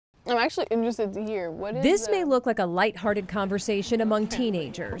I'm actually interested to hear what is This may look like a lighthearted conversation among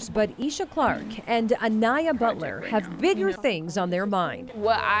teenagers, but Isha Clark and Anaya Butler have bigger things on their mind.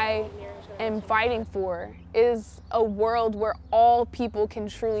 What I am fighting for is a world where all people can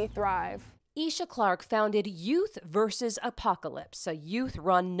truly thrive. Isha Clark founded Youth versus Apocalypse, a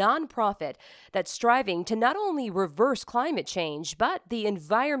youth-run nonprofit that's striving to not only reverse climate change, but the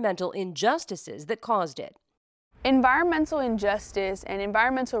environmental injustices that caused it. Environmental injustice and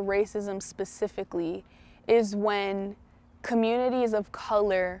environmental racism specifically is when communities of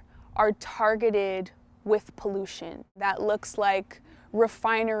color are targeted with pollution. That looks like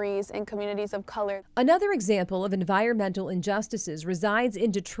refineries in communities of color. Another example of environmental injustices resides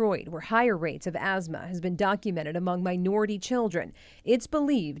in Detroit, where higher rates of asthma has been documented among minority children. It's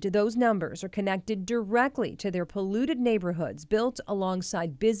believed those numbers are connected directly to their polluted neighborhoods built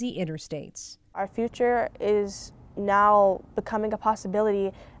alongside busy interstates. Our future is now becoming a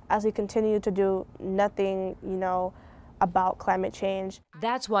possibility as we continue to do nothing, about climate change.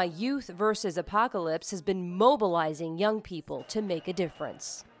 That's why Youth versus Apocalypse has been mobilizing young people to make a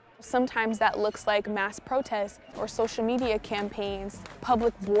difference. Sometimes that looks like mass protests or social media campaigns,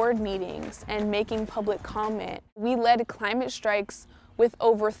 public board meetings, and making public comment. We led climate strikes with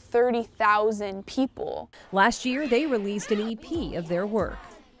over 30,000 people. Last year, they released an EP of their work.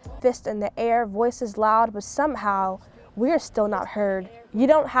 Fist in the air, voices loud, but somehow we're still not heard. You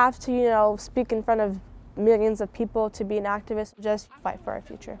don't have to, speak in front of millions of people to be an activist. Just fight for our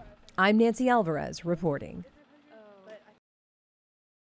future. I'm Nancy Alvarez reporting.